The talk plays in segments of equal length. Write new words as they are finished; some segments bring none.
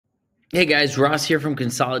Hey guys, Ross here from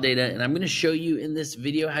Consolidata, and I'm going to show you in this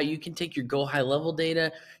video how you can take your Go High Level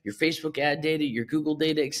data, your Facebook ad data, your Google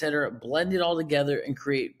data, etc., blend it all together and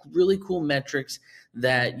create really cool metrics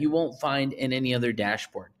that you won't find in any other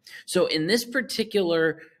dashboard. So in this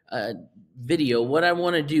particular video, what I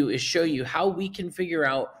want to do is show you how we can figure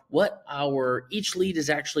out what each lead is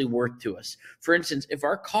actually worth to us. For instance, if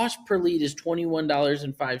our cost per lead is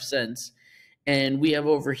 $21.05 and we have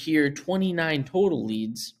over here 29 total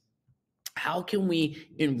leads, how can we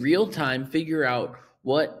in real time figure out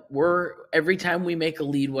every time we make a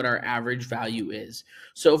lead, what our average value is?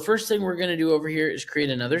 So first thing we're going to do over here is create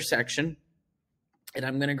another section, and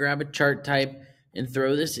I'm going to grab a chart type and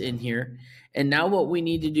throw this in here. And now what we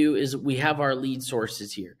need to do is we have our lead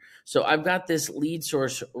sources here. So I've got this lead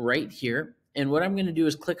source right here. And what I'm going to do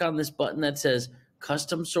is click on this button that says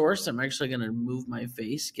custom source. I'm actually going to move my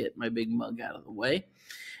face, get my big mug out of the way.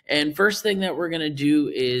 And first thing that we're going to do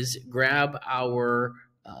is grab our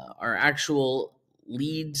actual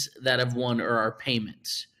leads that have won, or our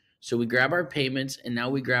payments. So we grab our payments, and now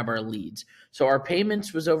we grab our leads. So our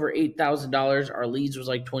payments was over $8,000. Our leads was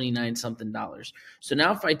like 29 something dollars. So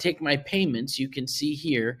now if I take my payments, you can see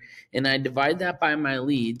here, and I divide that by my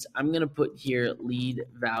leads, I'm going to put here lead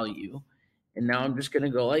value. And now I'm just going to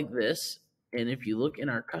go like this. And if you look in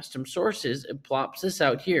our custom sources, it plops this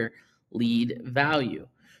out here, lead value.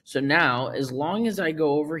 So now, as long as I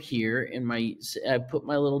go over here and I put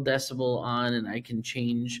my little decimal on, and I can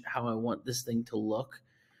change how I want this thing to look.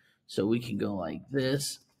 So we can go like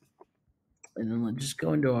this, and then let's just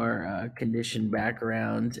go into our condition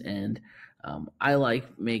background, and I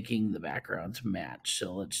like making the backgrounds match.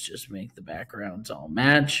 So let's just make the backgrounds all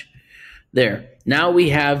match. There. Now we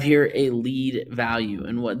have here a lead value.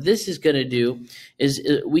 And what this is going to do is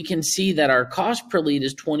we can see that our cost per lead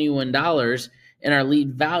is $21 and our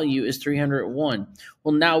lead value is 301.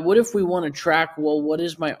 Well, now what if we want to track, well, what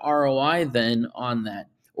is my ROI then on that?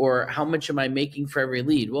 Or how much am I making for every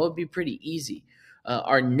lead? Well, it'd be pretty easy.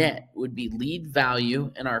 Our net would be lead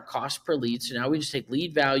value and our cost per lead. So now we just take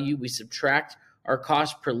lead value, we subtract our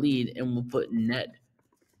cost per lead, and we'll put net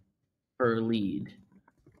per lead.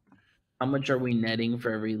 How much are we netting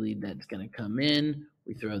for every lead that's going to come in?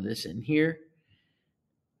 We throw this in here,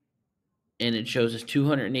 and it shows us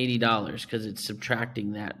 $280 because it's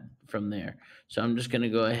subtracting that from there. So I'm just going to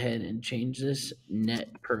go ahead and change this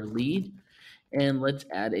net per lead, and let's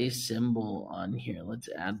add a symbol on here. Let's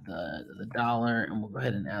add the dollar, and we'll go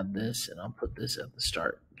ahead and add this, and I'll put this at the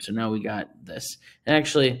start. So now we got this. And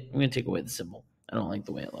actually, I'm going to take away the symbol. I don't like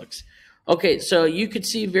the way it looks. Okay, so you could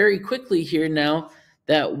see very quickly here now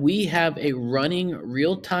that we have a running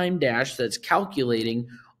real-time dash that's calculating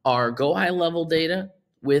our Go High Level data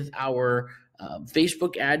with our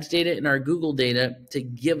Facebook ads data and our Google data to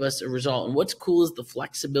give us a result. And what's cool is the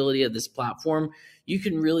flexibility of this platform. You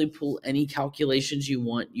can really pull any calculations you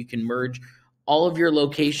want. You can merge all of your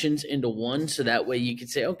locations into one, so that way you can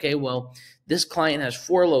say, okay, well, this client has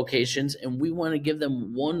 4 locations and we want to give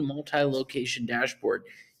them one multi-location dashboard.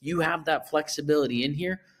 You have that flexibility in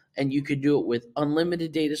here, and you could do it with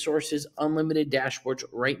unlimited data sources, unlimited dashboards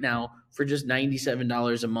right now for just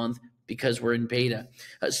 $97 a month, because we're in beta.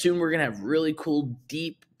 Soon we're going to have really cool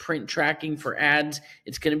deep print tracking for ads.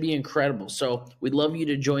 It's going to be incredible. So we'd love you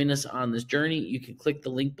to join us on this journey. You can click the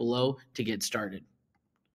link below to get started.